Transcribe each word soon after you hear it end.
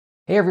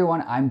Hey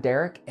everyone, I'm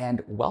Derek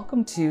and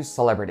welcome to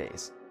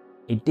Celebridays,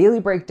 a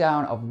daily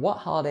breakdown of what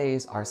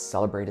holidays are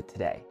celebrated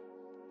today.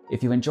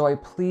 If you enjoy,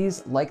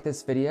 please like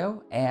this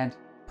video and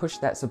push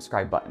that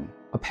subscribe button.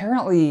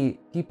 Apparently,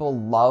 people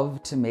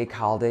love to make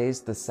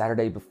holidays the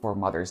Saturday before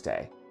Mother's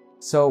Day,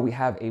 so we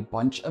have a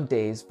bunch of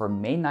days for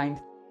May 9th,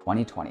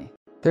 2020.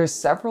 There's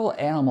several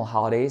animal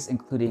holidays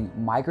including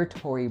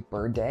Migratory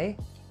Bird Day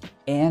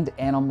and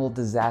Animal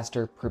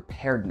Disaster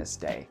Preparedness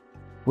Day,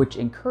 which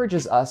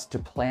encourages us to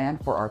plan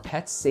for our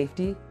pets'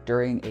 safety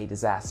during a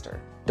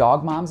disaster.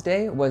 Dog Moms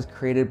Day was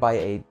created by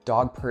a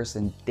dog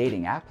person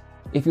dating app.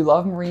 If you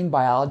love marine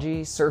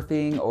biology,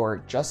 surfing,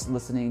 or just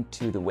listening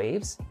to the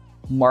waves,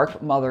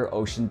 mark Mother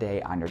Ocean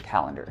Day on your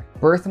calendar.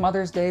 Birth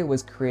Mothers Day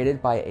was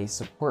created by a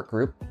support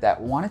group that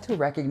wanted to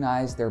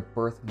recognize their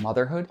birth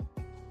motherhood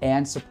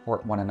and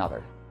support one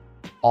another.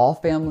 All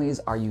families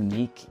are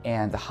unique,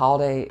 and the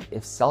holiday,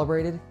 if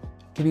celebrated,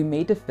 can be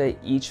made to fit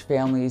each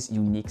family's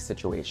unique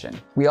situation.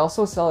 We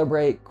also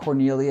celebrate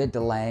Cornelia de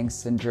Lange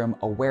Syndrome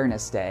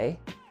Awareness Day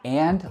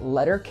and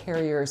Letter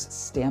Carriers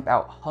Stamp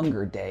Out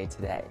Hunger Day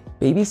today.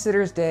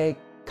 Babysitter's Day,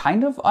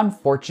 kind of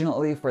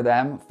unfortunately for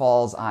them,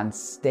 falls on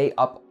Stay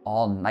Up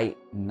All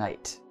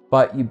Night.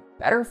 But you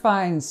better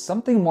find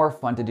something more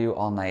fun to do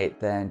all night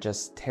than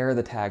just tear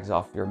the tags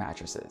off your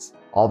mattresses.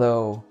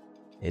 Although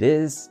it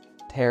is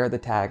Tear the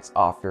Tags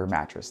Off Your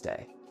Mattress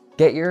Day.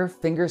 Get your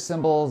finger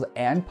cymbals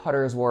and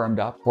putters warmed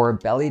up for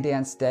Belly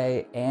Dance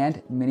Day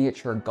and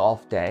Miniature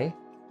Golf Day.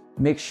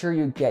 Make sure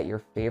you get your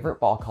favorite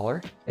ball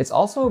color. It's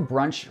also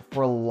Brunch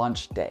for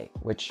Lunch Day,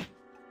 which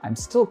I'm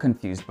still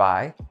confused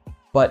by,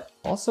 but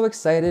also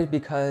excited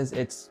because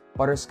it's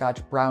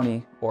Butterscotch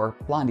Brownie or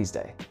Blondie's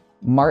Day.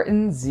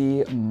 Martin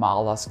Z.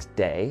 Mollusk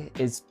Day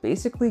is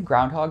basically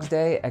Groundhog's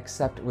Day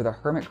except with a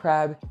hermit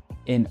crab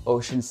in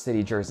Ocean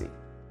City, Jersey.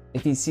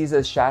 If he sees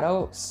a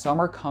shadow,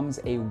 summer comes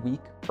a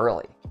week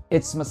early.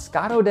 It's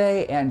Moscato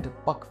Day and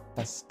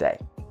Buckfast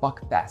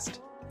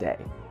Day,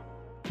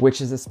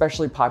 which is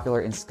especially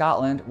popular in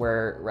Scotland,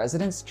 where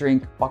residents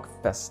drink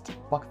Buckfast,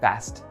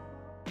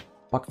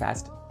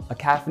 a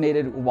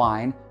caffeinated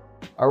wine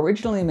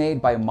originally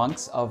made by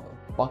monks of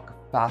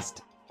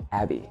Buckfast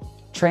Abbey.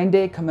 Train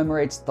Day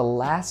commemorates the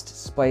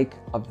last spike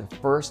of the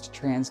first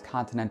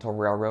transcontinental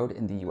railroad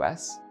in the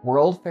US.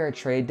 World Fair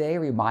Trade Day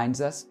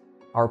reminds us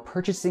our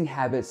purchasing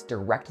habits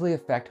directly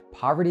affect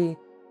poverty,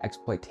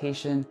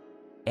 exploitation,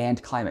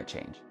 and climate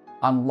change.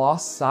 On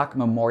Lost Sock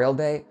Memorial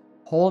Day,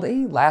 hold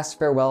a last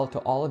farewell to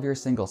all of your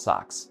single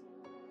socks.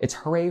 It's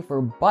Hooray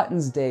for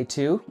Buttons Day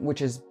too,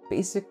 which is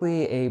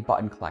basically a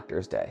button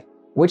collector's day.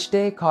 Which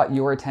day caught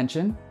your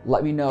attention?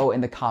 Let me know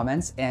in the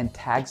comments and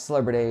tag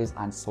Celebridays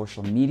on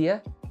social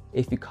media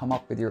if you come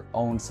up with your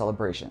own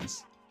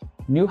celebrations.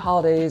 New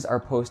holidays are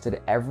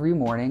posted every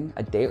morning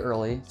a day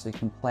early so you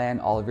can plan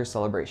all of your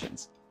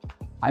celebrations.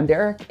 I'm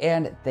Derek,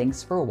 and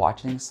thanks for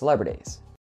watching Celebridays.